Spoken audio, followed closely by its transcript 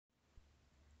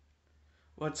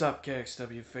What's up,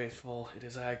 KXW faithful? It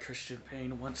is I, Christian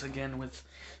Payne, once again with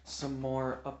some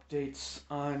more updates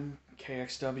on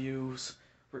KXW's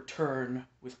return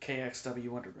with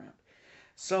KXW Underground.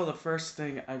 So the first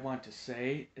thing I want to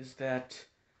say is that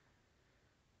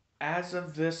as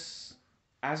of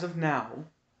now,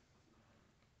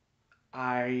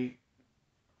 I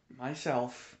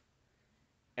myself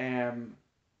am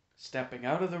stepping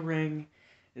out of the ring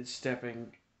and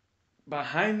stepping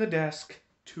behind the desk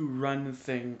to run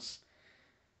things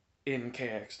in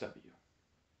KXW.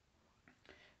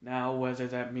 Now, whether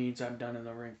that means I'm done in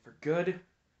the ring for good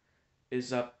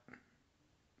is up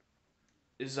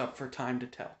for time to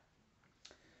tell.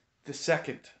 The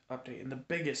second update and the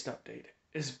biggest update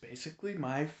is basically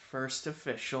my first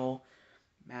official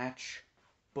match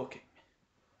booking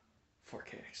for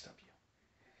KXW.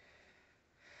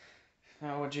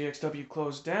 Now, when GXW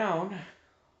closed down,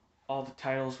 all the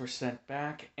titles were sent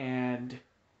back and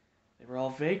they were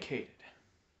all vacated,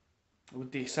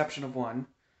 with the exception of one,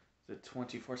 the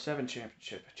 24/7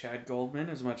 championship. Chad Goldman,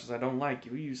 as much as I don't like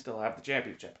you, you still have the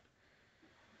championship.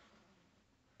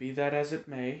 Be that as it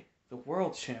may, the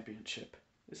World Championship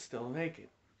is still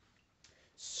vacant.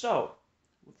 So,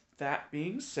 with that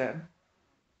being said,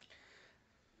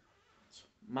 it's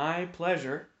my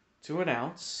pleasure to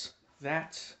announce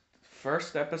that the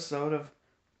first episode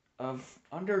of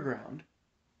Underground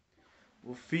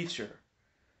will feature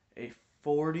a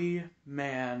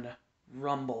 40-man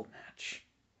Rumble match.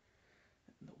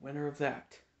 And the winner of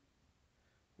that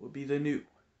will be the new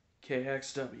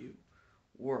KXW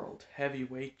World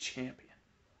Heavyweight Champion.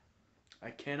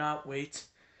 I cannot wait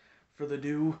for the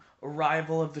new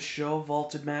arrival of the show.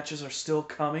 Vaulted matches are still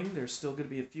coming. There's still going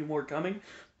to be a few more coming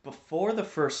before the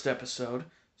first episode,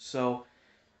 so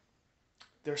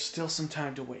there's still some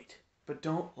time to wait. But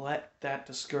don't let that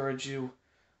discourage you.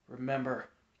 Remember,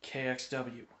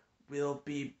 KXW will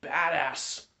be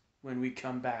badass when we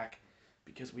come back,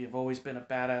 because we have always been a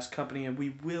badass company, and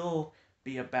we will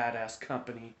be a badass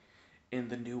company in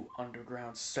the new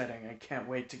underground setting. I can't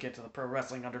wait to get to the Pro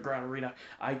Wrestling Underground Arena.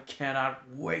 I cannot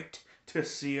wait to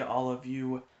see all of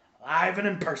you live and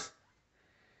in person.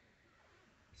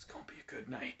 It's going to be a good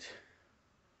night.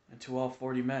 And to all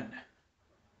 40 men,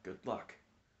 good luck.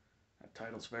 That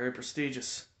title's very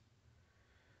prestigious.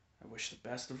 I wish the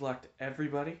best of luck to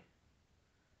everybody.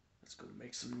 Let's go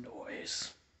make some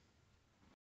noise.